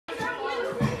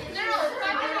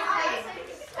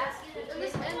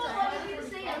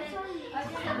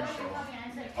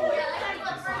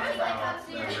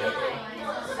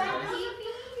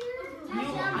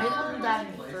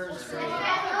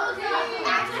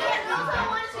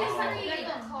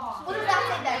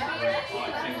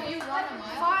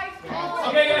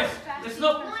Okay, guys, listen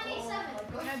up.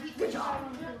 Good job.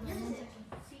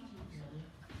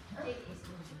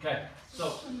 Okay,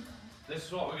 so this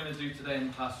is what we're going to do today in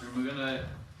the classroom. We're going to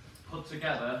put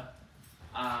together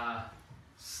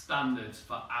standards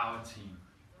for our team.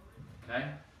 Okay,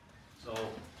 so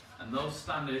and those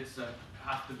standards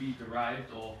have to be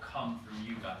derived or come from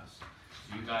you guys.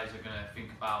 So you guys are going to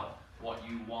think about what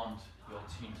you want your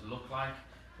team to look like,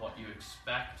 what you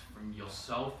expect from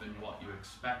yourself and what you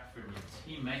expect from your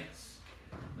teammates.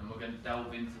 And then we're going to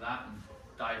delve into that and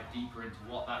dive deeper into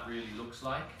what that really looks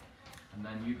like. And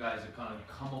then you guys are going to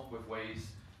come up with ways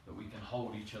that we can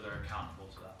hold each other accountable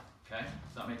to that. Okay?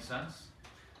 Does that make sense?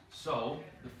 So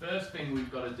the first thing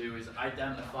we've got to do is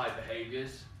identify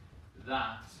behaviors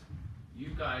that you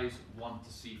guys want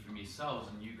to see from yourselves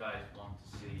and you guys want to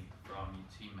see from your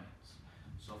teammates.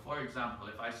 So for example,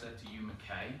 if I said to you,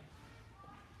 McKay,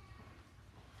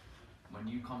 when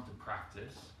you come to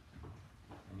practice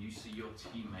and you see your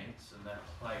teammates and they're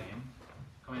playing,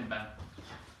 come in, Ben,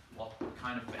 what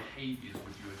kind of behaviors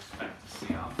would you expect to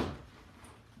see out? Do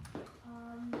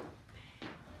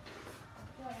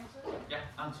I answer? Yeah,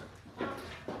 answer.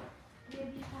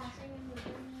 Maybe passing and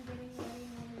moving, getting ready,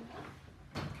 warming up.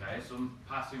 Okay, so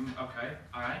passing, okay,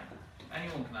 alright.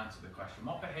 Anyone can answer the question.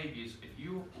 What behaviors, if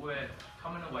you were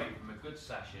coming away from a good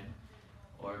session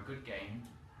or a good game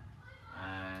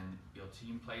and your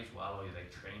team plays well or they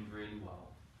trained really well,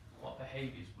 what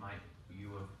behaviors might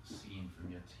you have seen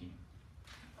from your team?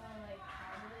 Like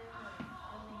positive, like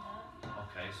building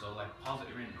up. Okay, so like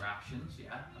positive interactions,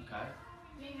 yeah, okay.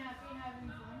 Being happy, having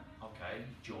fun. Okay,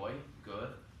 joy, good,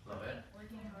 love it.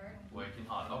 Working hard. Working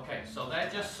hard. Okay, so they're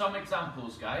just some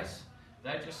examples, guys.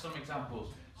 They're just some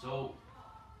examples. So,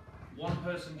 one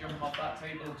person jump off that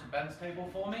table to Ben's table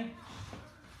for me.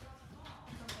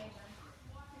 Okay,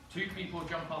 Two people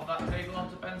jump off that table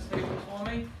onto Ben's table for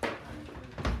me.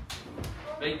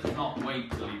 They did not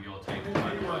wait to leave your table,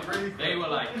 by the way. They were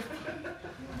like,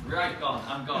 right, gone,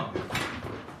 I'm gone.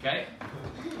 Okay?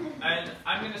 And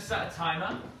I'm going to set a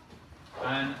timer.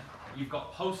 And you've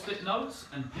got post-it notes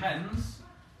and pens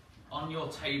on your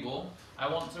table. I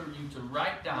want you to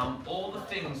write down all the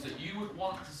things that you would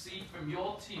want to see from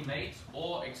your teammates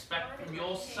or expect from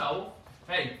yourself.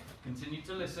 Hey, continue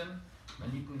to listen.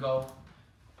 Then you can go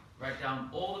write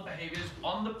down all the behaviors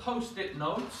on the post-it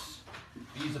notes.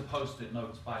 These are post-it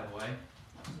notes, by the way.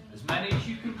 As many as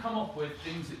you can come up with,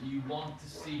 things that you want to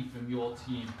see from your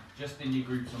team, just in your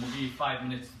groups, and we'll give you 5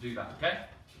 minutes to do that, okay?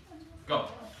 Go.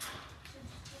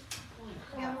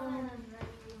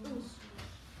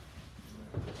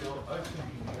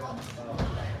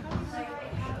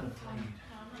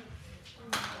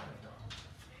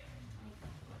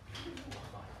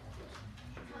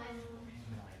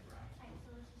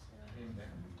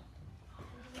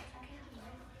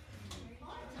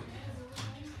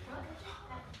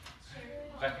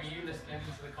 Beck, are you listening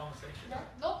to the conversation?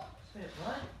 Nope.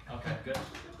 What? Okay, good.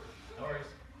 No worries.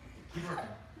 Keep working.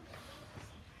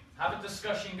 Have a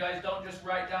discussion, guys. Don't just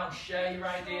write down. Share your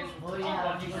ideas with people yeah.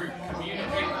 on your group.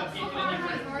 Communicate with the people in your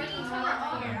group. Working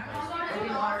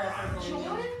hard after So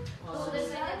they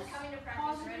said coming to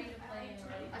practice, ready to play, and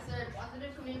ready. I said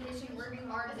positive communication, working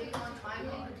hard, being on time,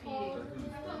 and competing.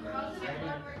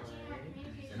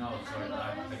 No, so I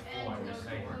picked 4 and just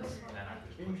say, then I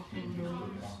just put And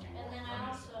then I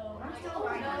also. I'm still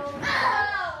right.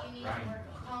 You need to Right. work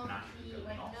on Not the, good.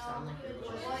 like, Not know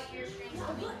what your strengths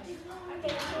and weaknesses are.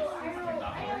 Okay, so I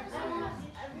want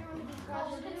everyone to be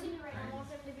positive. I want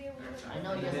them to be able to. I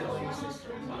know you have all your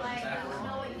sisters. Like,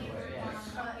 know what you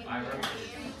I wrote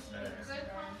this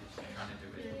trying to do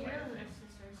it the way it is.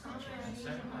 In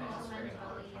 7 ways, it's very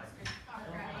hard. Like,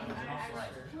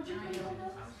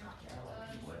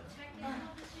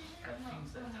 things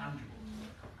that are tangible.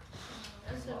 I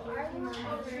said working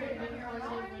hard, being positive,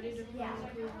 ready to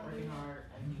improve, working hard,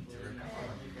 and need to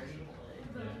recover, ready to play.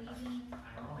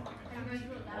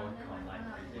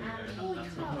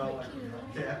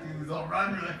 Yeah, he was all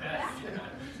run really fast.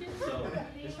 So,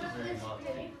 this is very well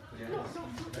taken. You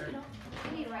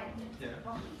need to write it. Yeah. I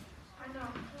know.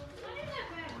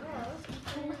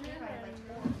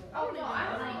 Oh, no, I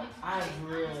don't know. I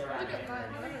really like it.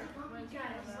 I'm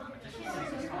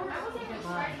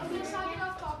gonna stop it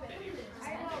off topic.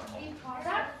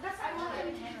 That's I want them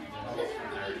to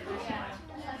Yeah.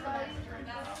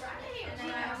 And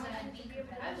then I also had be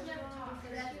competitive. I've never talked to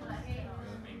that. I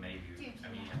mean, maybe, I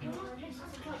mean,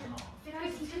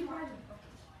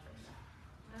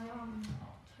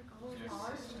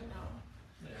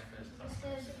 This is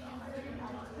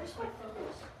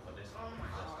but this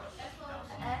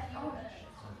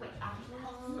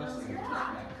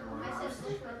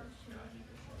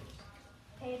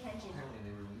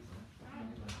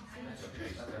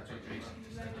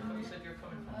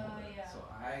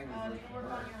I was like, work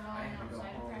on your I had to go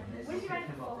outside home and practice. then pick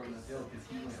him up from the field because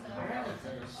he went I read like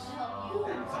this.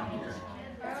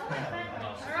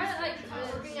 Alright, like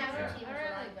working as a team.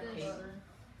 Alright, like Alright, this. like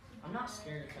I'm not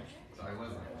scared to touch it. So I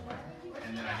wasn't.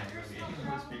 And then I had to go get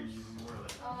those babies even more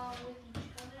like.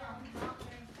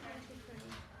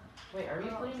 Wait, are we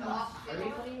putting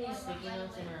these sticky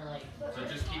notes in our like? So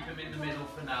just keep them in the middle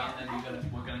for now, and then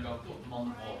we're gonna go put them on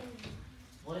the board.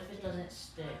 What if it doesn't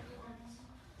stick?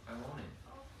 I want it.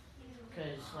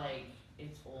 Cause like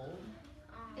it's old.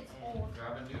 It's and- old.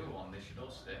 Grab a new one. They should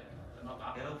all stick. They're not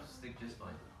that It'll bad. stick just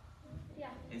fine. Yeah.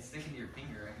 It's sticking to your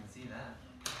finger, I can see that.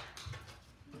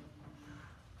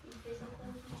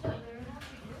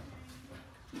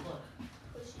 Look.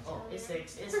 Oh, it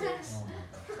sticks. It sticks.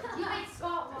 You made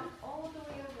Scott walk all the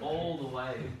way over. All the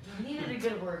way. He needed a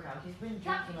good workout. He's been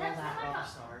drinking all that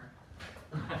Rockstar.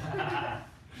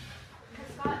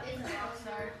 Scott is a rock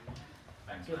star.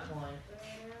 Thanks, Good man. point.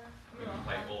 We can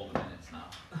play all the minutes now.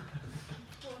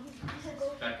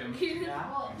 Beckham, Yeah.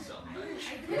 you sit on the bench.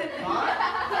 Huh?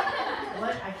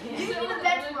 What? I You can't. can be the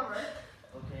bench warmer.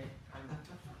 Okay, I'm fine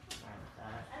with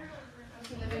that.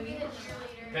 Let me be the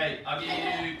cheerleader. Okay, I'll give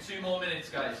you 2 more minutes,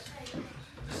 guys.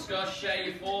 Discuss, share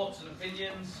your thoughts and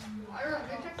opinions. I don't know,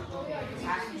 good technical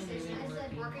decisions,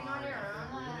 working on your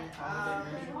own,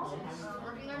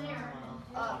 working on your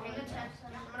paying attention,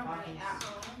 I'm gonna work at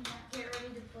home, Get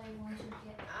ready to play once you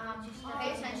get.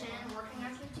 pay attention, working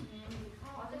as a team,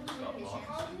 communication,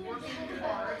 working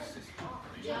hard,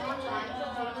 being on time,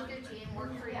 being with your team,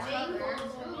 work for each other,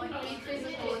 be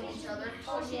physical with each other,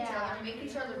 push each other, make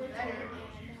each other better.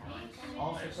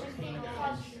 Also put pain in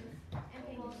attention.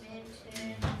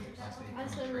 I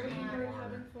said we're having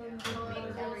fun.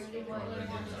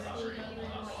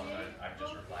 I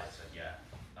just replied, said, yeah,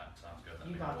 that sounds good.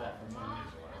 You got that from me.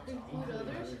 Include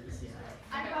others?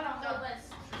 I got off the list.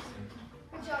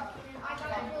 Good job. I got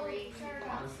a 3.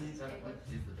 Honestly, that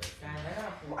is the best. Guys, I got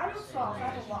a full. I don't solve. I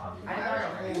have a lot. I got a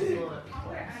whole full of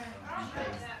people. I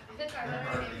think I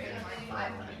remember getting like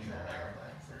 5.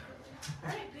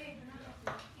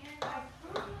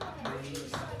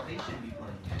 They should be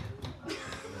playing it.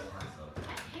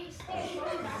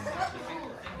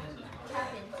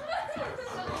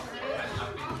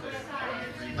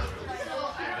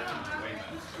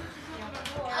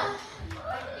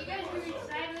 You guys were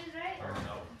excited, right?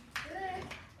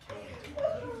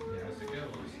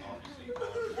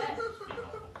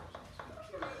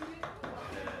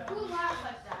 Who laughed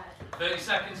like that? 30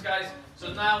 seconds, guys.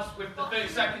 So now, with the 30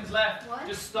 seconds left,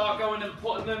 just start going and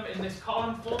putting them in this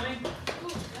column for me.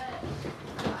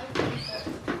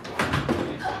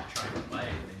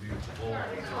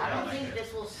 I don't think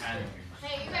this will stick.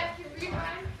 Hey, you guys can read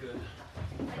mine?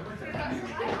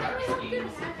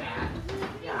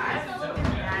 Yeah, I have to look at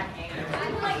that angle. I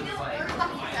feel like this third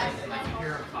hockey test is my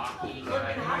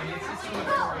It's just so much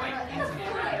more like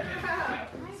intimate rather than like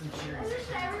some cheering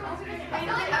I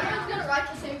feel like everyone's gonna write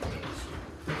the same thing.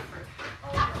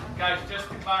 Guys, just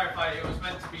to clarify, it was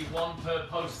meant to be 1 per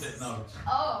post-it note.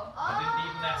 Oh. I didn't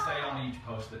need an essay on each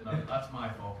post-it note. That's my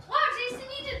fault. Wow, Jason,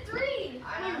 you did 3. I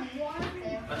know.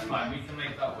 That's fine. We can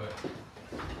make that work.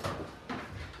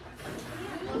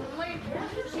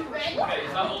 You ready? Okay,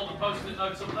 is that all the post-it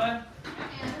notes up there?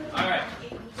 All right.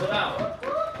 So now,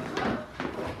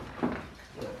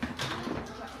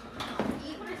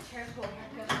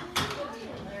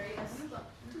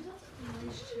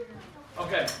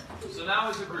 okay. So now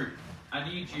as a group, I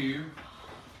need you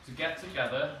to get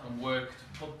together and work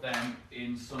to put them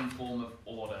in some form of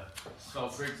order. So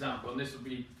for example, and this would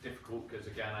be difficult because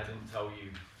again, I didn't tell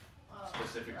you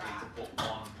specifically to put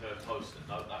 1 per post-it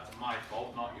note. That's my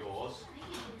fault, not yours.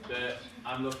 But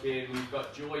I'm looking, we've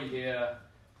got joy here,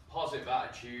 positive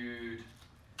attitude,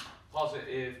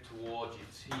 positive towards your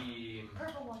team,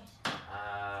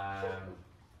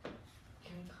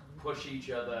 push each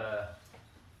other,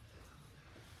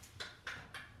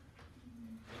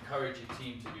 encourage your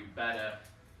team to do better.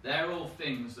 They're all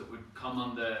things that would come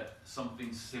under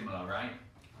something similar, right?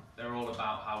 They're all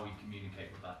about how we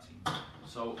communicate with that team.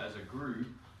 So as a group,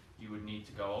 you would need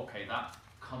to go, okay, that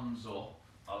comes up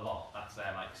a lot. That's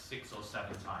there like 6 or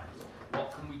 7 times.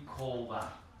 What can we call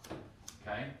that?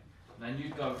 Okay? And then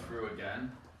you'd go through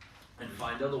again and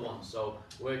find other ones. So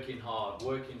working hard,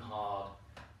 working hard,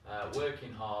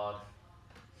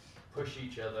 push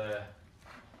each other,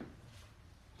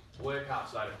 work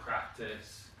outside of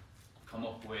practice, come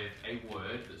up with a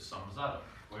word that sums that up.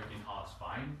 Working hard's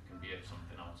fine, can be at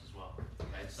something else as well.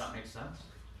 Okay, does that make sense?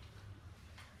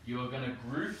 You're going to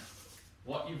group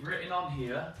what you've written on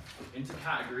here into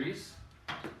categories.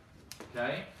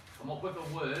 Okay, come up with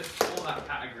a word for that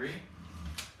category,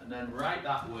 and then write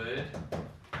that word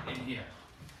in here.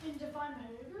 In defined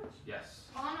behaviors? Yes.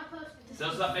 On a post-it.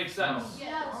 Does that make sense?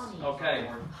 Yes. Okay.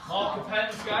 Marker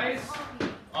pens, guys,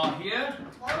 are here.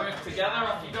 Work together.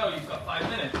 Off you go. You've got 5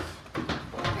 minutes.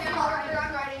 Okay,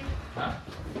 I'm writing. Huh?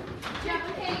 Yeah,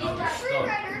 okay. Oh, We're stop.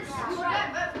 screenwriters.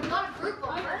 Yeah, but we're not a group of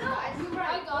us, guys.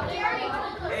 I got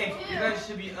it. Hey, you guys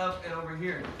should be up and over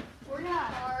here. We're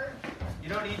not hard. You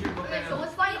don't need your book Okay, right so now.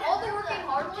 let's find all the working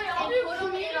hard ones I'll and do put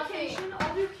them in a thing. communication.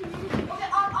 I'll do communication. Okay,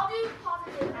 I'll do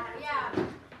positive. Yeah.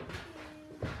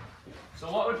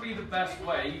 So what would be the best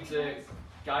way to,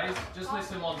 guys, just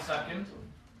listen 1 second.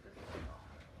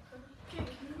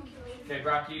 Okay,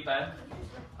 Bracky, Ben,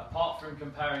 apart from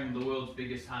comparing the world's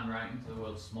biggest handwriting to the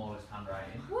world's smallest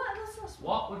handwriting,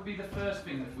 what would be the first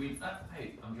thing that we,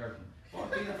 hey, I'm joking.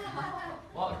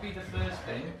 What would be the first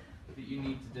thing that you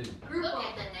need to do? Look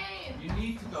at the name. You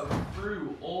need to go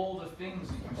through all the things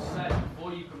that you said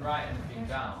before you can write anything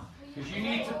down. Because you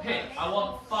need to pick, I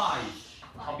want 5.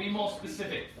 I'll be more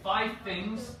specific. 5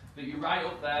 things that you write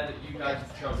up there that you guys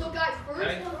have chosen. So guys, first,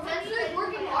 Okay. since there's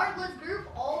working hard, let's group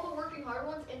all the working hard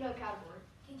ones into a category.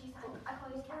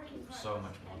 So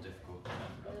much more difficult than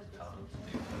talent to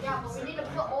do. Yeah, but we need to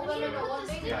put all of them into one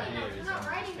thing. Yeah, here We're is not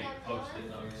writing them take post-it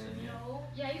notes in here.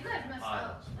 Yeah, you guys messed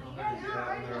up. Yeah,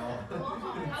 they're all.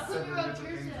 How come you wrote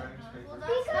yours down?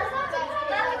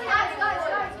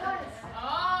 Guys.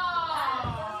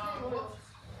 Oh!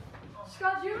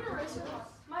 Scott, do you have an eraser?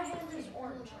 My hand is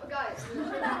orange. Guys. Okay,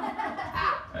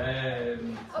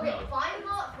 Okay, find the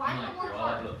word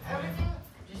hard. Everything.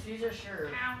 Just use your shirt.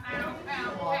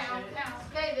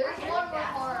 Okay, there's one word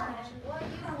hard.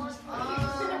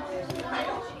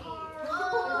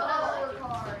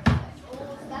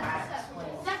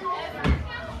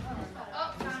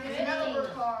 Another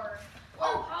word card.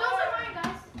 Oh, those are mine,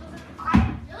 guys.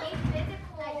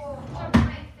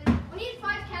 We need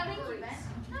 5 categories.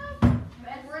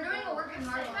 We're doing a working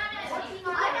hard one.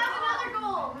 I have another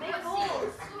goal. Make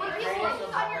goals. If you focus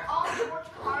on your own work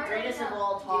hard. Greatest of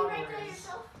all Do you toddlers. write that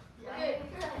yourself? Okay.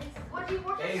 What do you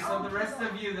work on Hey, your so own? the rest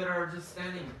of you that are just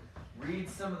standing, read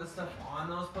some of the stuff on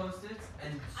those post-its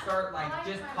and start like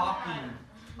just talking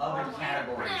other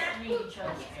categories.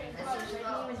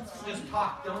 Just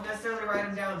talk. Don't necessarily write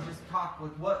them down. Just talk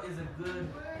with what is a good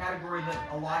category that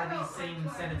a lot of these same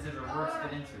sentences or words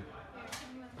fit into.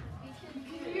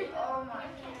 Oh my.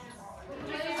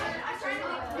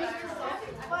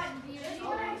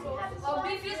 Oh,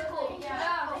 be physical.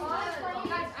 Yeah.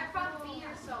 Guys, I found be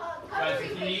yourself. guys, if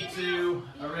you need to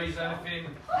erase anything,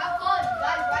 Have fun,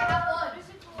 guys. Right, have fun.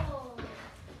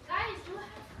 Guys, you have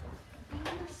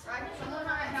Right, someone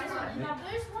write have fun.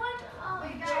 There's one.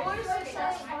 Choice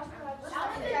success.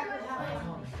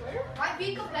 Write be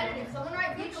competitive. Someone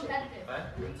write be competitive.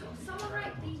 Someone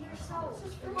write be yourself.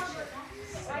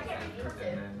 I can't be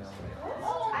cursive.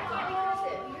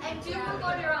 And 2 work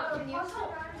on your own. Can you?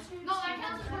 No, that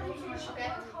counts as working.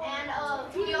 Okay. And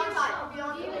be on time. Be on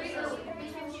time.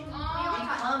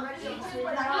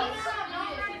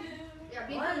 Yeah,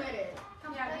 be committed.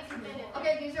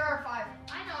 Okay, these are our 5.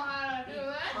 I know how to do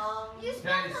it.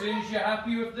 okay, as soon as you're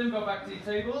happy with them, go back to your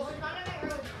tables. Well, we're kind of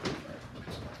really.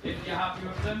 If you're happy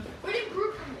with them, We didn't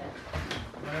group them yet.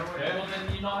 okay, well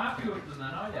then you're not happy with them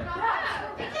then, are you?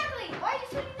 Exactly. Why are you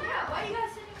sitting there? Why are you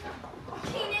guys sitting there?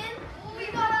 Keenan, we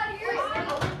got out of here. Guys,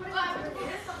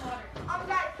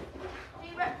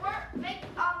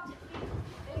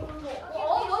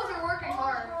 all those are working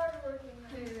hard.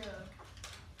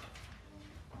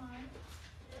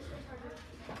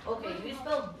 Okay, you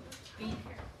spelled B.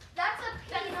 That's a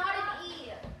P, not an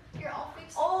E. Here, I'll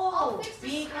fix. Oh, I'll fix the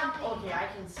B. spelling. Okay, I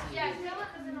can see. Yeah, spell it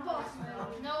as an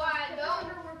No, I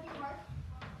don't.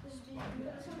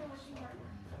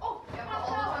 Oh, yeah, but all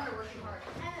those under working hard.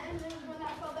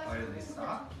 Why did they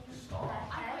stop? I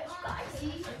I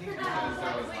think because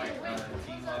there was like a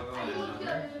team logo and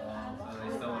another. So they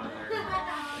still wanted their thing on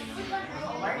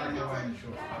there. Like the one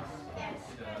short.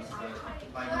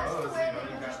 Like those,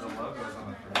 you got the logos on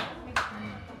the front.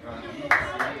 You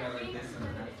got like this and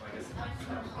that. Like it's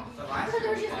the last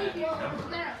year we had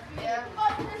numbers. Yeah.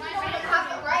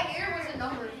 Right here was a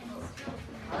number.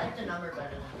 I like the number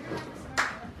better.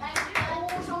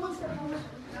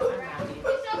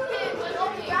 It's okay, but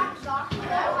okay.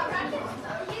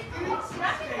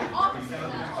 All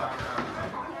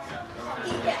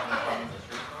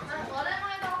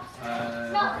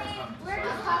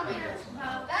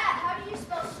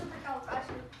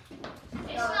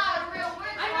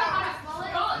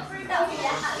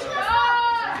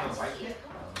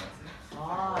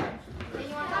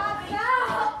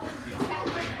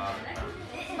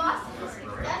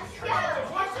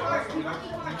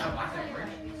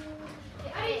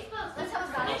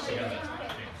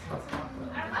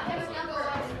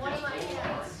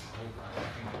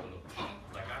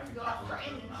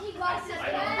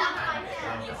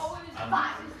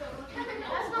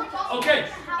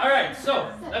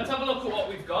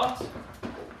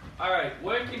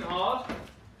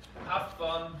have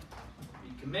fun,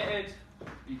 be committed,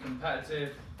 be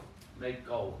competitive, make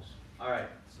goals. Alright,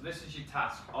 so this is your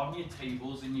task. On your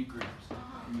tables in your groups,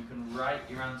 and you can write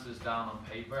your answers down on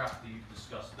paper after you've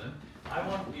discussed them. I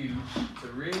want you to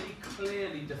really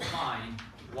clearly define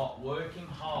what working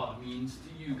hard means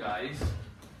to you guys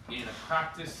in a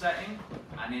practice setting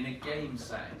and in a game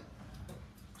setting.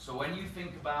 So when you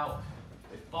think about,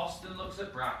 if Boston looks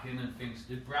at Bracken and thinks,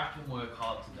 did Bracken work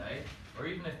hard today? Or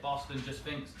even if Boston just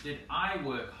thinks, did I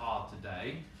work hard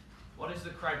today? What is the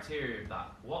criteria of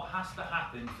that? What has to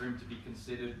happen for him to be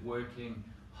considered working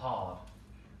hard?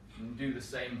 You can do the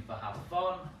same for have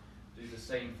fun, do the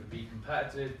same for be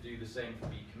competitive, do the same for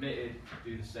be committed,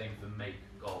 do the same for make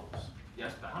goals.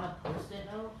 Yes, Ben? On a post-it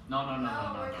note? No.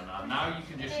 Now you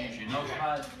can just use your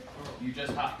notepad. You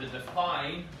just have to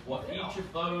define what each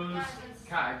of those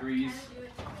categories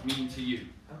mean to you.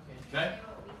 Okay?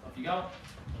 Off you go.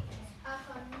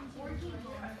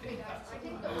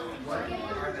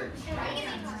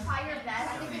 Try your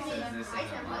best.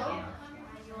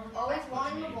 Always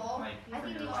wanting the ball. I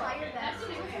think you try your best.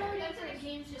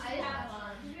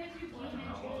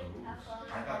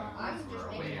 I'm just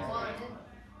making fun.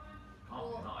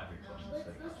 Oh, not every question. Let's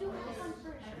do one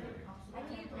first. I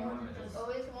think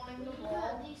always wanting the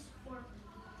ball.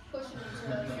 Pushing each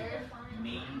other.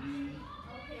 Maybe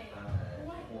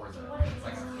for the it's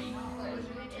like a fake.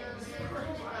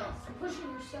 Pushing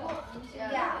yourself.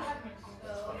 Yeah.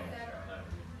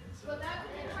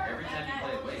 Every time you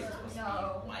play it, wait, it's supposed to be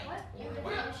white or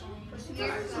white. Pushing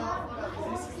yourself.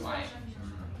 This is white.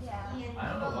 I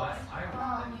don't know why.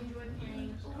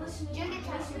 You get to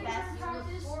try your best.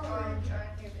 Look forward.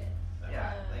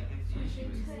 Yeah, like if the issue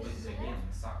is with the game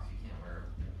in socks, you can't wear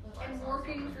black And socks.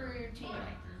 working for your team.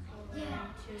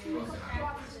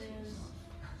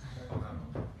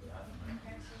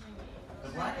 The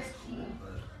black is cool,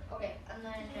 but Okay, and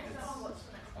then what's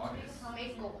next? August.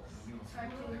 Make goals. I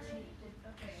don't know.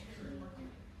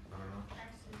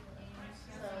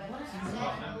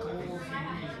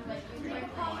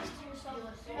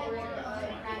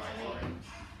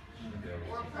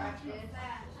 Or practice.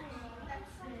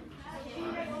 You should be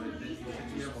able to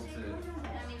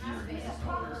either just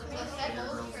know where So set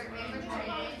goals for grammar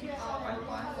training.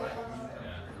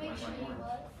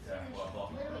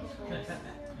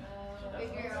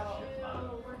 Figure out.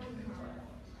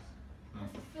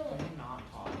 Not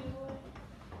hot.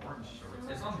 orange shorts.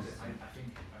 As long as I think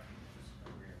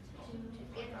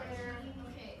Get there. And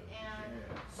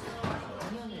so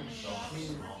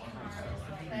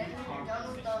then you're done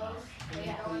with those. Then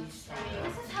you're going straight.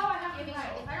 This is how I have to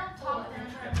write. If I don't talk, then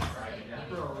I'm trying to say.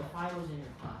 Bro, if I was in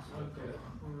your class, I would go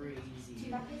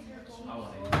crazy. Have fun.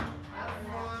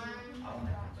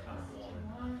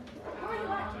 Where are you at?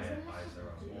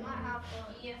 Not have fun.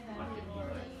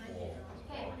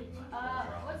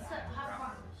 What's the hot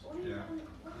part? Yeah.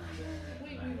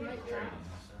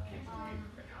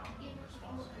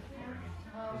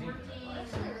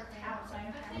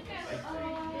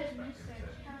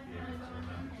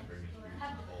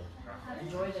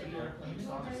 Enjoy that you're playing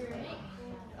soccer.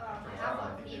 Have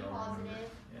fun. Be positive.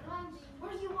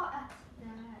 Where do you want at?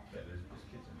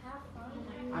 Have fun.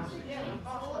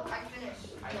 Oh, look, I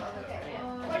finished. Okay.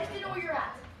 Why did you know where you're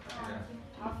at?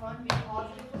 Have fun. Be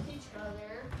positive with each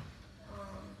other.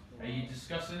 Are you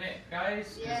discussing it, guys?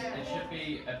 'Cause Yeah. it should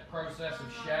be a process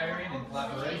of sharing and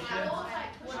collaboration.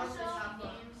 What else is have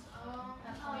fun?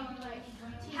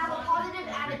 Have a positive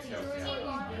attitude.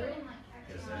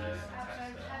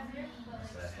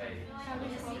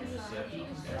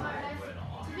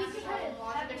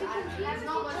 There's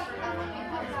not much for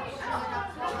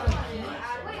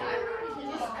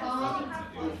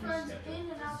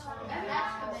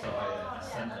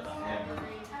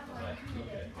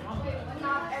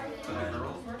Not everything. For the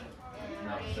girls,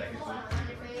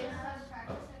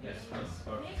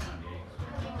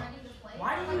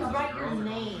 Why did you write your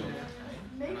name?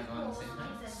 Make goals.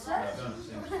 Set goals.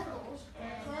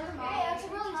 Hey, that's a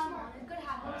really smart. Good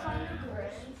habit.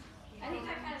 I think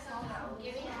that kind of sounds like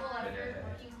giving full effort,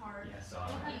 working hard,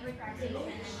 every practice, and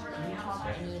Can you talk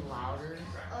any louder?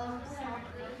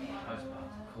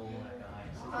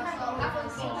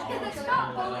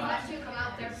 Let's you come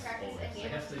out there and practice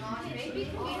and games. Maybe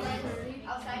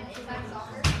outside and inside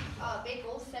soccer. Make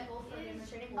goals, set goals for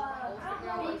demonstrating, work on goals,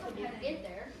 figure out what to do to get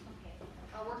there.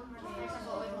 Work on your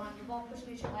always on your ball,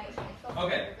 pushing your legs.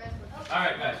 Okay.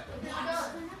 Alright, guys.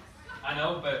 I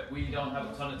know, but we don't have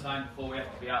a ton of time before we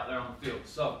have to be out there on the field.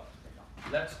 So,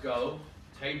 let's go.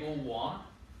 Table 1.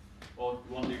 Or you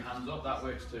want to do hands up? That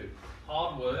works too.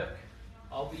 Hard work.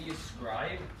 I'll be your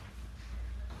scribe.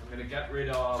 I'm going to get rid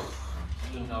of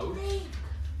the notes.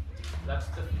 let's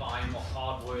define what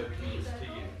hard work means to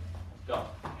you. Go.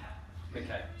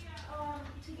 Okay.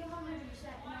 To give 100% and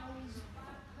always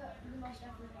put the most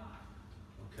effort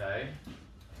in. Okay.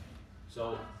 So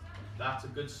that's a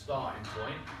good starting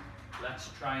point. Let's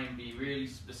try and be really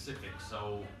specific.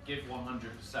 So give 100%,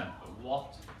 but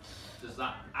what does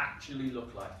that actually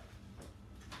look like?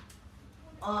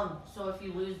 So if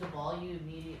you lose the ball, you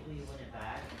immediately win it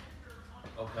back.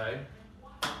 Okay.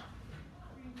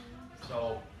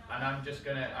 So, and I'm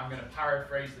gonna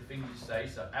paraphrase the thing you say.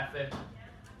 So effort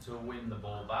to win the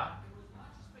ball back.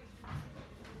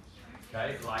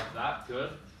 Okay, like that.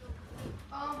 Good.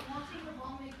 Wanting the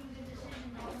ball, making the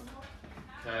decision on the ball.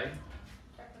 Okay.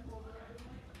 Technical.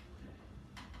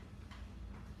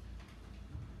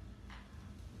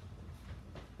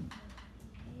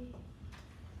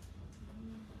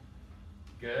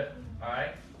 Good. All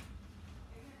right.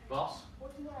 Boss.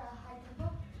 Working at a high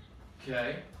tempo.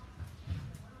 Okay.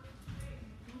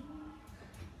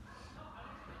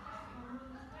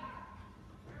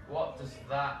 What does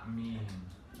that mean?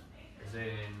 As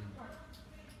in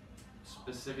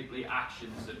specifically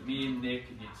actions that me and Nick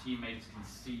and your teammates can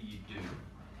see you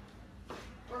do.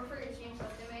 Work for your team, so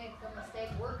if they make a mistake,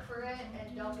 work for it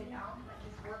and dump it out. Like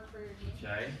just work for your team.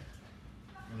 Okay.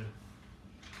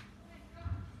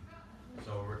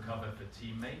 So recover for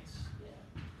teammates.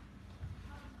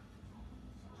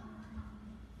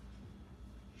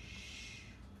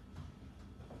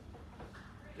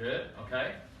 Good.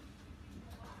 Okay.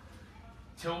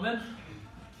 Tillman.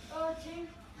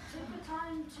 Take the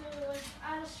time to like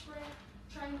add a sprint,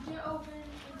 try and get open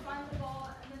and find the ball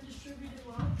and then distribute it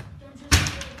well. Don't just do a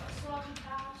sloppy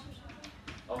pass or something.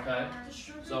 Okay.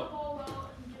 Distribute So- the ball well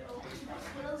and get open.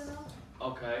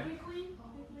 Okay. Quickly.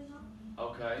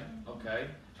 Okay. Okay.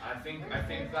 I think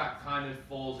that kind of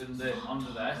falls in the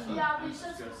under there. So Yeah, but he that's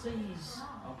says good. Please.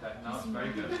 Okay. No, it's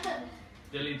very good.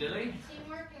 Dilly.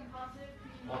 Teamwork and positive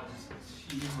What is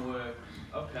teamwork?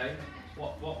 Okay.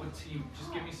 What would team?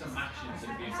 Just give me some actions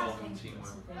that be involved in teamwork.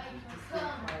 support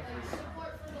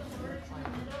for the forwards in the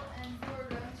middle and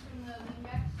forward runs from the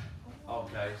wingbacks.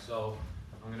 Okay, so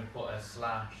I'm going to put a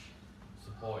slash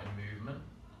supporting movement.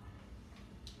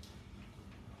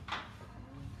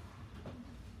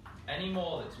 Any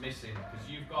more that's missing? Because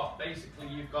you've got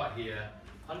here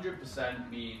 100%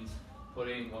 means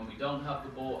putting when we don't have the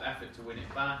ball, effort to win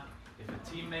it back. If a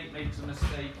teammate makes a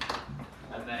mistake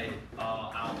and they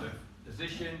are out of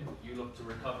position, you look to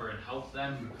recover and help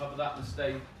them recover that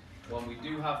mistake. When we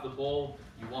do have the ball,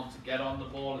 you want to get on the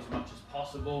ball as much as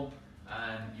possible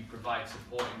and you provide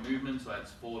supporting movements, whether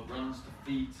it's forward runs to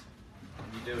feet,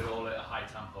 and you do it all at a high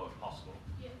tempo if possible.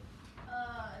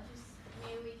 Just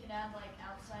maybe we could add like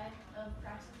outside of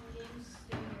practicing games,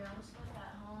 doing your own stuff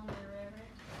at home or wherever.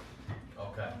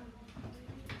 Okay.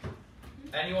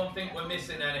 Anyone think we're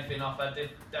missing anything off our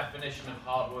definition of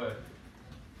hard work?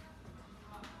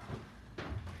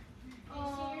 See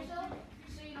yourself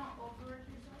so you don't overwork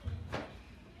yourself.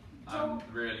 I'm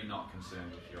really not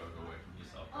concerned if you're overworking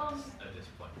yourself at this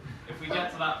point. If we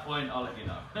get to that point, I'll let you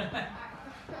know.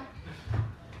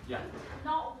 Yeah.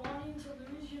 Not wanting to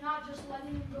lose, you're not just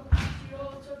letting him go past you.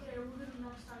 Oh, it's okay, we'll do it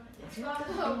next time. It's not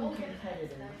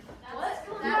competitive.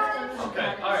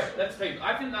 Okay, alright, let's take.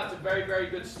 I think that's a very, very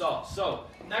good start. So,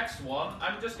 next one,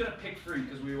 I'm just going to pick three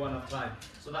because we won't have time.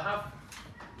 So, they have.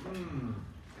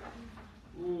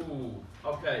 Ooh,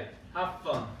 okay, have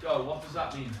fun. Go, what does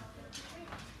that mean?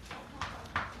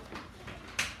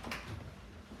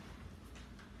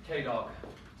 K-Dog. To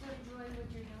enjoy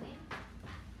what you're doing.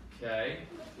 Okay,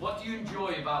 what do you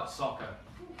enjoy about soccer?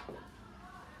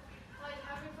 Like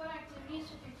having fun activities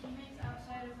with your teammates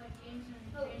outside of like games and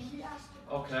training.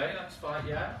 Okay, that's fine,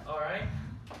 yeah, alright.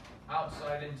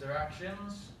 Outside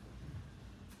interactions.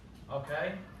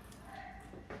 Okay.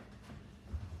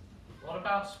 What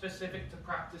about specific to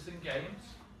practice and games?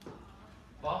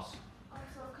 Boss?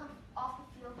 So come off the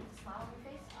field with a smile on your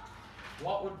face.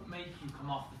 What would make you come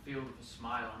off the field with a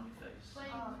smile on your face?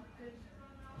 Playing good.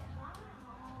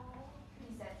 He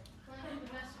said. Playing the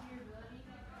best of your ability.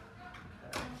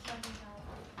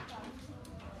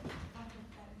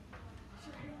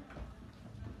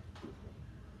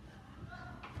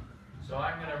 So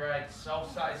I'm going to write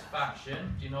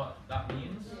self-satisfaction. Do you know what that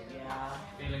means? Yeah.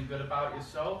 Feeling good about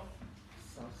yourself.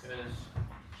 Because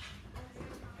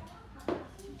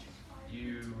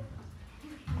you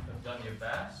have done your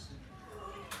best.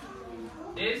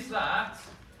 Is that,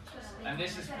 and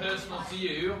this is personal to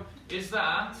you, is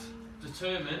that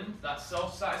determined, that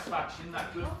self-satisfaction,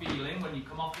 that good feeling when you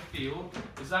come off the field,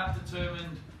 is that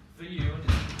determined for you, and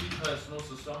it's completely personal,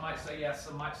 so some might say yes,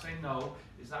 some might say no,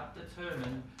 Is that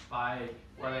determined by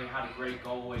whether you had a great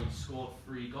goal where you scored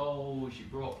 3 goals, you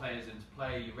brought players into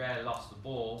play, you rarely lost the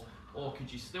ball, or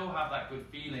could you still have that good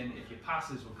feeling if your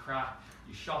passes were crap,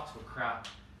 your shots were crap,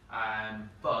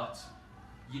 but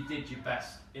you did your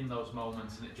best in those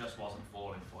moments and it just wasn't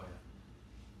falling for you?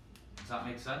 Does that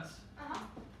make sense?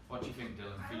 What do you think,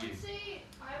 Dylan, for you?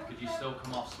 Could you still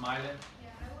come off smiling?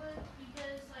 Yeah, I would,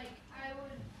 because like I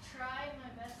would try my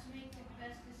best to make the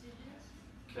best decisions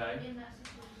in that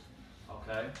situation.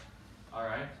 Okay.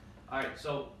 Alright,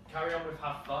 so carry on with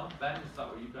have fun. Ben, is that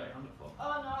what you got your hand up for?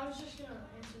 Oh no, I was just gonna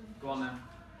answer. Go on then.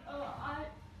 I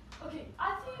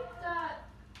think that.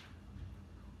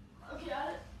 Okay,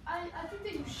 I think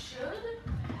that you should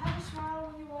have a smile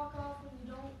when you walk off. When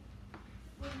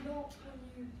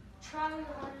you try your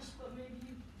hardest, but maybe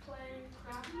you play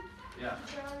crappy. Yeah.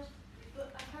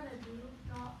 But I kind of do.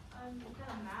 I'm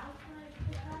kind of mad when I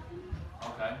play crappy.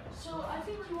 Okay. So I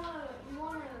think you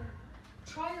wanna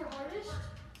try your hardest,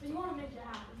 but you wanna make it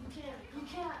happen. You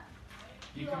can't.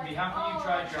 You can be happy you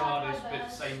tried your hardest,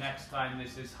 but say next time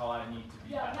this is how I need to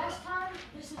be better. Next time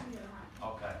this isn't gonna happen.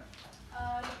 Okay.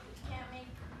 You can't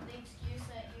make the excuse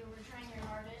that you were trying your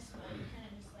hardest, but you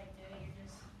couldn't just like do it. You're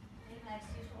just making that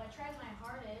excuse. Well, I tried my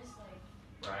hardest, like.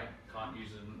 Right. Can't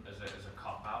use it as a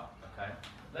cop out. Okay.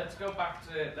 Let's go back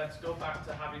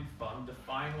to having fun.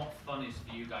 Define what fun is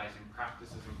for you guys in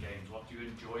practices and games. What do you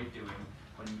enjoy doing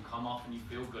when you come off and you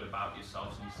feel good about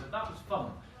yourselves? And you said that was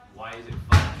fun. Why is it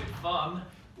fun? Is it fun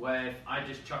where if I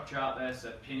just chucked you out there,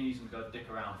 set pennies and go dick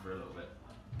around for a little bit?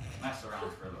 Mess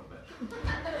around for a little bit.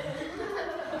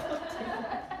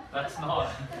 That's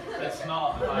not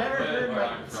the I've right never word heard where my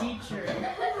I'm from. teacher.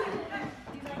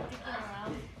 You like dicking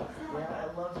around? Yeah,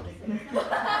 I love dicking.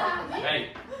 Hey,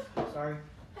 Sorry.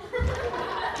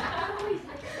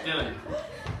 Dylan.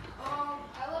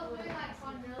 I love doing like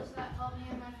fun drills that help me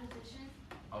in my position.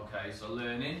 Okay, so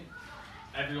learning.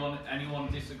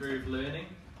 Anyone disagree with learning?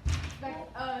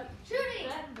 Shooting!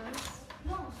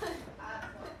 No.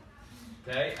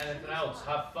 Okay, anything else?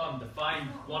 Have fun. Define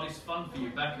what is fun for you,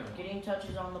 Beckham. Getting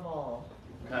touches on the ball.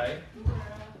 Okay.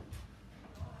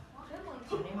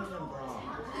 My name is Brown.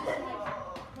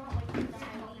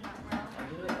 I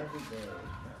do it every day.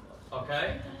 Okay.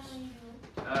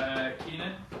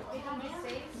 Keenan. Yeah.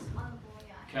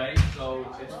 Okay, so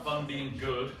it's fun being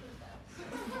good.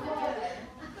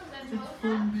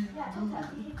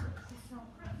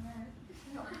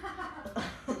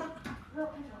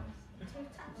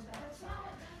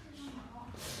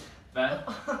 Ben?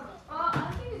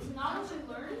 I think it's not only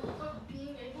learning, but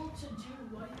being able to do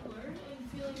what you learn and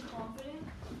feeling confident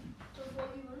with what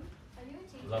you learn. Are you a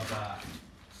teacher? Love that.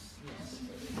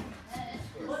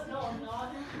 What? No, I'm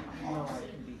not. No, I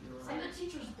can beat you. I'm the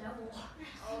teacher's devil.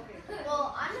 Well,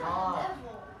 I'm not the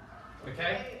devil.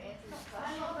 Okay? I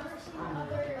don't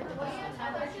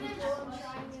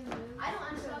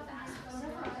understand that.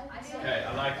 Okay, I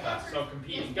like that. So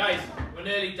competing. Guys, we're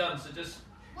nearly done, so just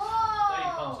stay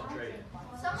concentrated.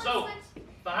 So,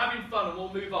 for having fun, and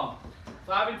we'll move on.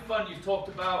 For having fun, you've talked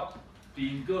about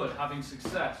being good, having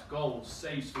success, goals,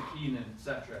 saves for Keenan,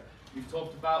 etc. You've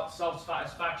talked about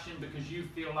self-satisfaction because you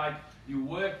feel like you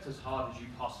worked as hard as you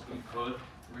possibly could,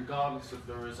 regardless of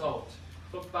the result.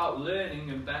 Talked about learning,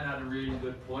 and Ben had a really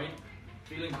good point.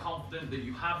 Feeling confident that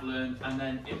you have learned, and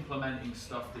then implementing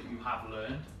stuff that you have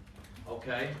learned.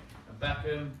 Okay? And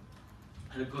Beckham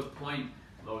had a good point.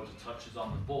 Loads of touches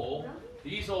on the ball.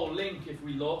 These all link if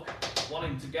we look.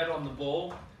 Wanting to get on the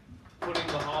ball, putting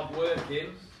the hard work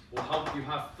in will help you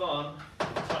have fun.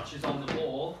 Touches on the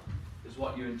ball is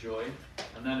what you enjoy.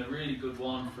 And then a really good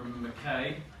one from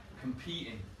McKay,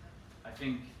 competing. I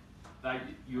think that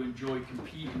you enjoy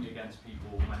competing against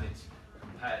people when it's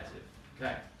competitive.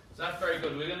 Okay, so that's very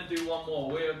good. We're going to do one more.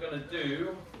 We are going to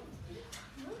do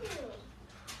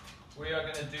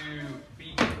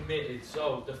be committed.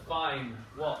 So define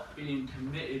what being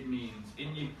committed means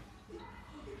in you.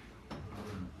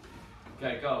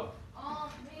 Okay, go.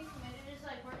 Being committed is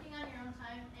like working on your own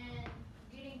time and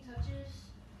getting touches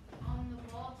on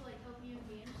the ball to like help you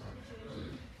in game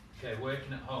situations. Okay,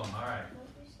 working at home. All right.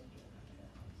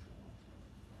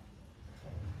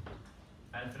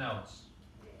 Anything else?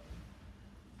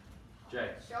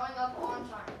 Jay. Showing up on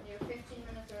time. You're 15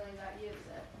 minutes early that you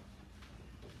said.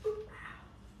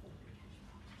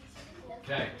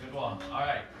 Okay, good one. All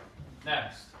right.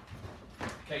 Next.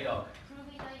 K-Dog.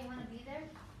 Proving that you want to be there.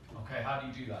 Okay, how do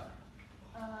you do that?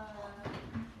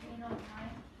 Being on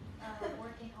time.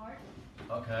 Working hard.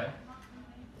 Okay.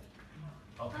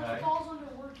 Okay. That falls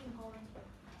under working hard.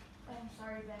 Oh, I'm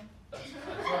sorry, Ben. That's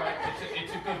all right.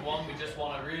 It's a good one. We just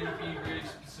want to really be really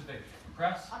specific.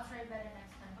 Press. I'll try better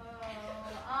next time.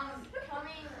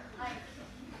 Coming like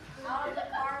out of the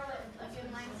car with a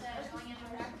good mindset, going into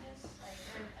practice, like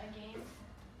or a game.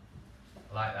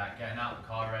 I like that. Getting out the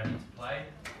car ready to play.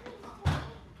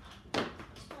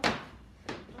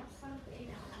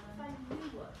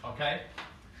 Okay.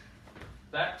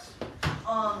 Bex?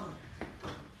 Beckham,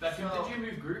 So- did you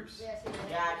move groups? Yes, it is.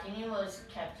 Yeah, Kenny was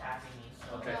kept tapping me,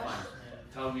 so. Okay, fine.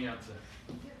 Tell me answer.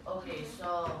 Okay,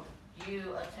 so do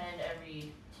you attend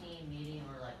every team meeting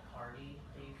or like party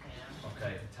that you can?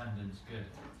 Okay, attendance, good.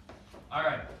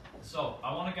 Alright, so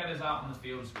I want to get us out on the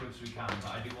field as quick as we can,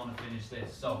 but I do want to finish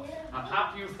this. So I'm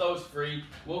happy with those three.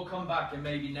 We'll come back and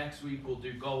maybe next week we'll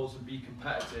do goals and be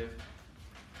competitive.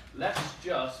 Let's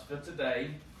just, for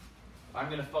today, I'm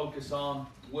going to focus on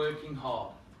working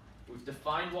hard. We've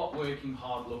defined what working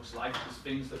hard looks like. There's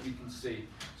things that we can see.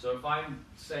 So if I'm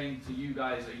saying to you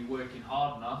guys, are you working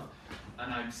hard enough?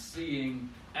 And I'm seeing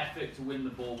effort to win the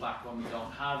ball back when we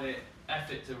don't have it,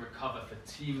 effort to recover for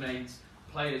teammates,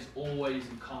 players always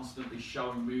and constantly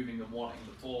showing, moving and wanting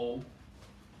the ball,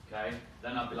 okay?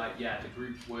 Then I'll be like, yeah, the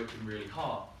group's working really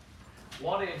hard.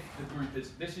 What if the group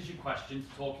is, this is your question, to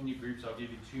talk in your groups, I'll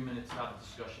give you 2 minutes to have a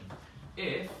discussion.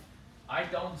 If I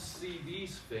don't see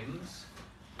these things,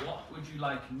 what would you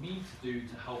like me to do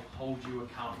to help hold you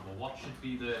accountable? What should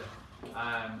be the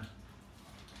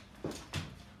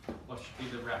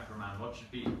reprimand? What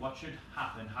should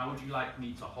happen? How would you like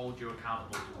me to hold you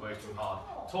accountable to working hard?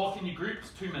 Talk in your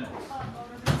groups, 2 minutes.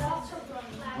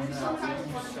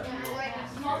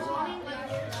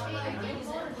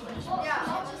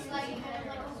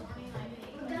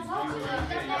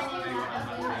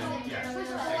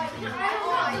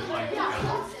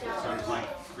 So it's like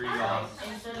 3 yards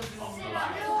Instead of off the doing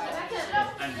line.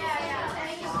 And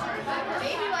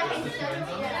Maybe like instead of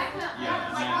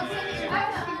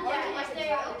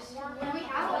when we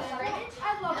have a scrimmage, I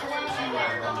love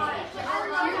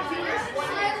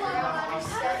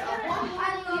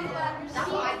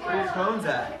Where's your phones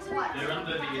at? they're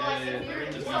under the they're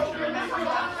in the future. doing that.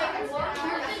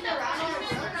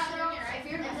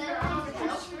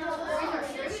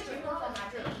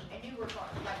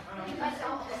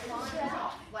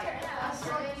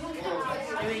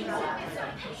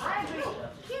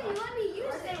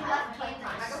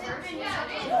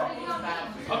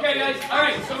 Okay guys,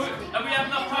 alright, so have we had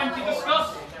enough time to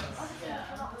discuss?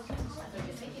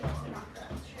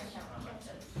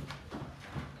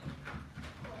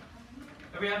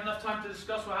 Have we had enough time to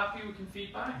discuss? We're happy, we can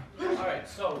feedback. Alright,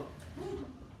 so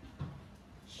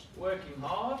working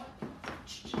hard.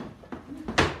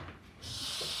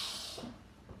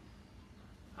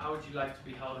 How would you like to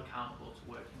be held accountable to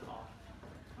working hard?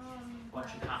 What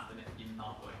should happen if you're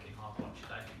not working hard? What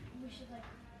should I do? We should like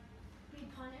be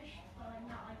punished, but like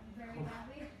not like very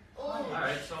badly.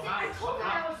 Alright, so how? Like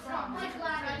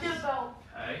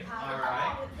Okay,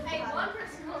 alright. Hey, one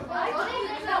person goes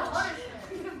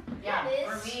Yeah,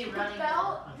 for me, running.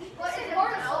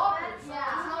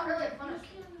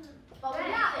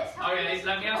 Okay,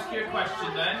 let me ask you a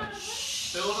question then.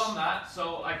 Build on that.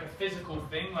 So, like a physical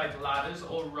thing, like ladders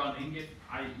or running. If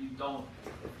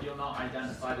you're not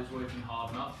identified as working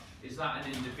hard enough, is that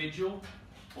an individual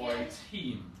or a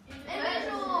team?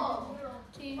 Individual.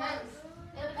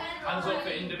 Hands up for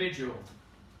individual.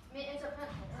 It's a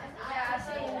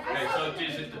Okay, so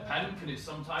does it depend? Can it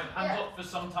sometimes hands up for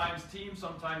sometimes team,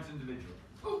 sometimes individual?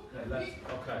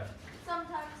 Okay.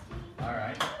 Sometimes team. All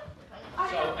right.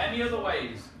 So, any other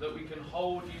ways that we can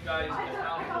hold you guys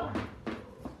accountable?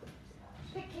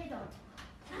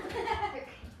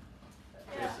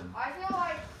 Listen. I feel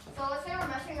like, so let's say we're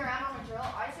messing around on a drill.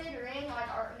 I say during like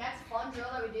our next fun drill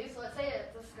that we do, so let's say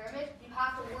it's a scrimmage, you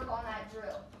have to work on that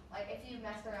drill. Like if you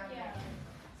messed around. Yeah.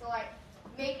 So like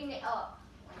making it up,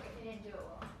 like if you didn't do it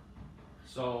well.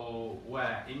 So,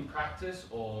 where? In practice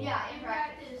or? Yeah, in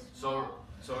practice. So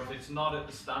if it's not at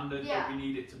the standard that we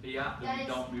need it to be at, then we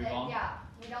don't move on? Yeah,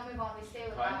 we don't move on. We stay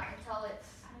with Right. that until it's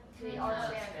to our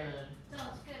standard. No,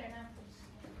 it's good enough.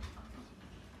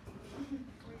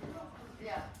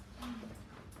 Yeah.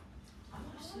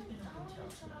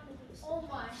 Oh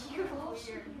my. You're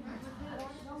weird.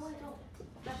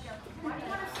 Why do you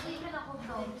want to sleep in a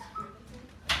hotel?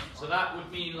 So that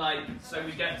would mean like, so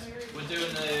we're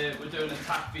doing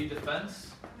attack v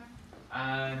defense,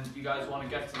 and you guys want to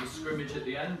get to the scrimmage at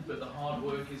the end, but the hard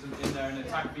work isn't in there in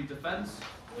attack v defense.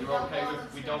 You're okay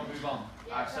with we don't move on.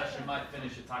 Our session might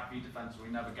finish attack v defense, so we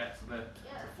never get to the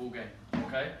full game.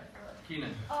 Okay,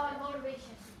 Keenan.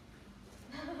 Motivation.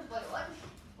 Wait, what?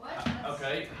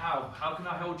 Okay, how can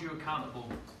I hold you accountable?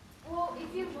 Well,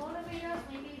 if you motivate us,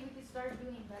 maybe we could start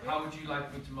doing better. How would you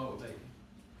like me to motivate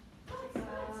you?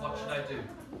 What should I do?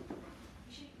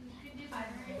 You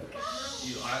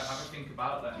You have a think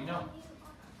about, let me know.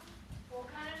 Well,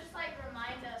 kind of just like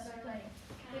remind us or like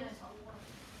kind of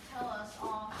tell us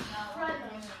all about what we're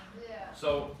doing. Yeah.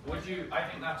 So I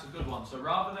think that's a good one. So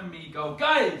rather than me go,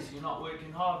 guys, you're not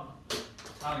working hard,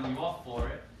 telling you off for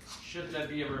it, should there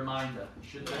be a reminder?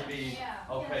 Should there be,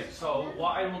 okay, so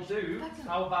what I will do,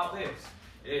 how about this,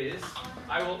 is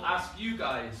I will ask you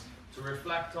guys to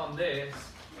reflect on this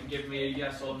and give me a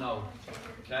yes or no.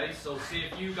 Okay, so see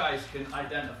if you guys can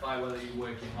identify whether you're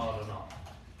working hard or not.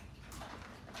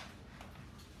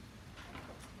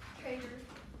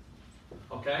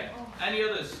 Okay, any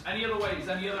others? Any other ways?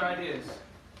 Any other ideas?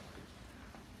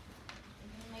 You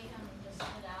can make them just sit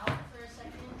out for a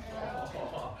second.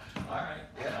 Oh, alright,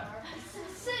 yeah.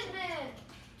 Cinnamon.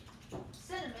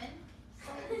 Cinnamon.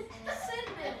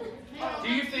 Do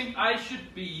you think I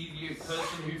should be the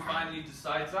person who finally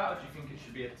decides that, or do you think it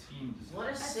should be a team decision? What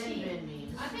does cinnamon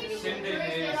mean? I think Cinnamon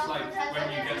is like when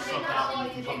you get sucked out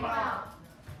and you come back.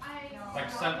 Like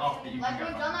sent off that you can Like get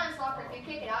we've back. done that in soccer. If you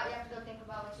kick it out, you have to go think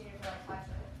about what you did for like 5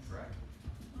 seconds. Right.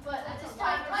 But at this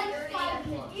Like time, 30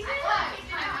 even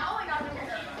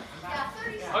Yeah,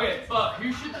 30 seconds. Okay, but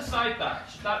who should decide that?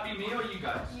 Should that be me or you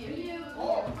guys? you.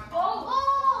 Oh.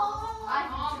 I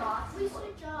think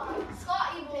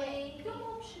Scotty boy.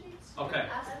 Okay.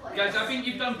 Guys, I think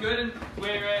you've done good, and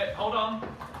we're, hold on.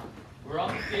 We're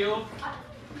on the field.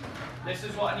 This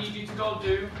is what I need you to go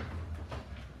do.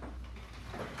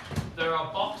 There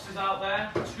are boxes out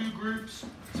there, 2 groups,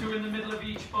 2 in the middle of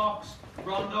each box.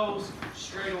 Rondos,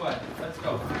 straight away. Let's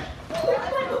go. Let's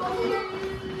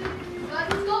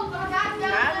go,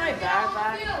 guys.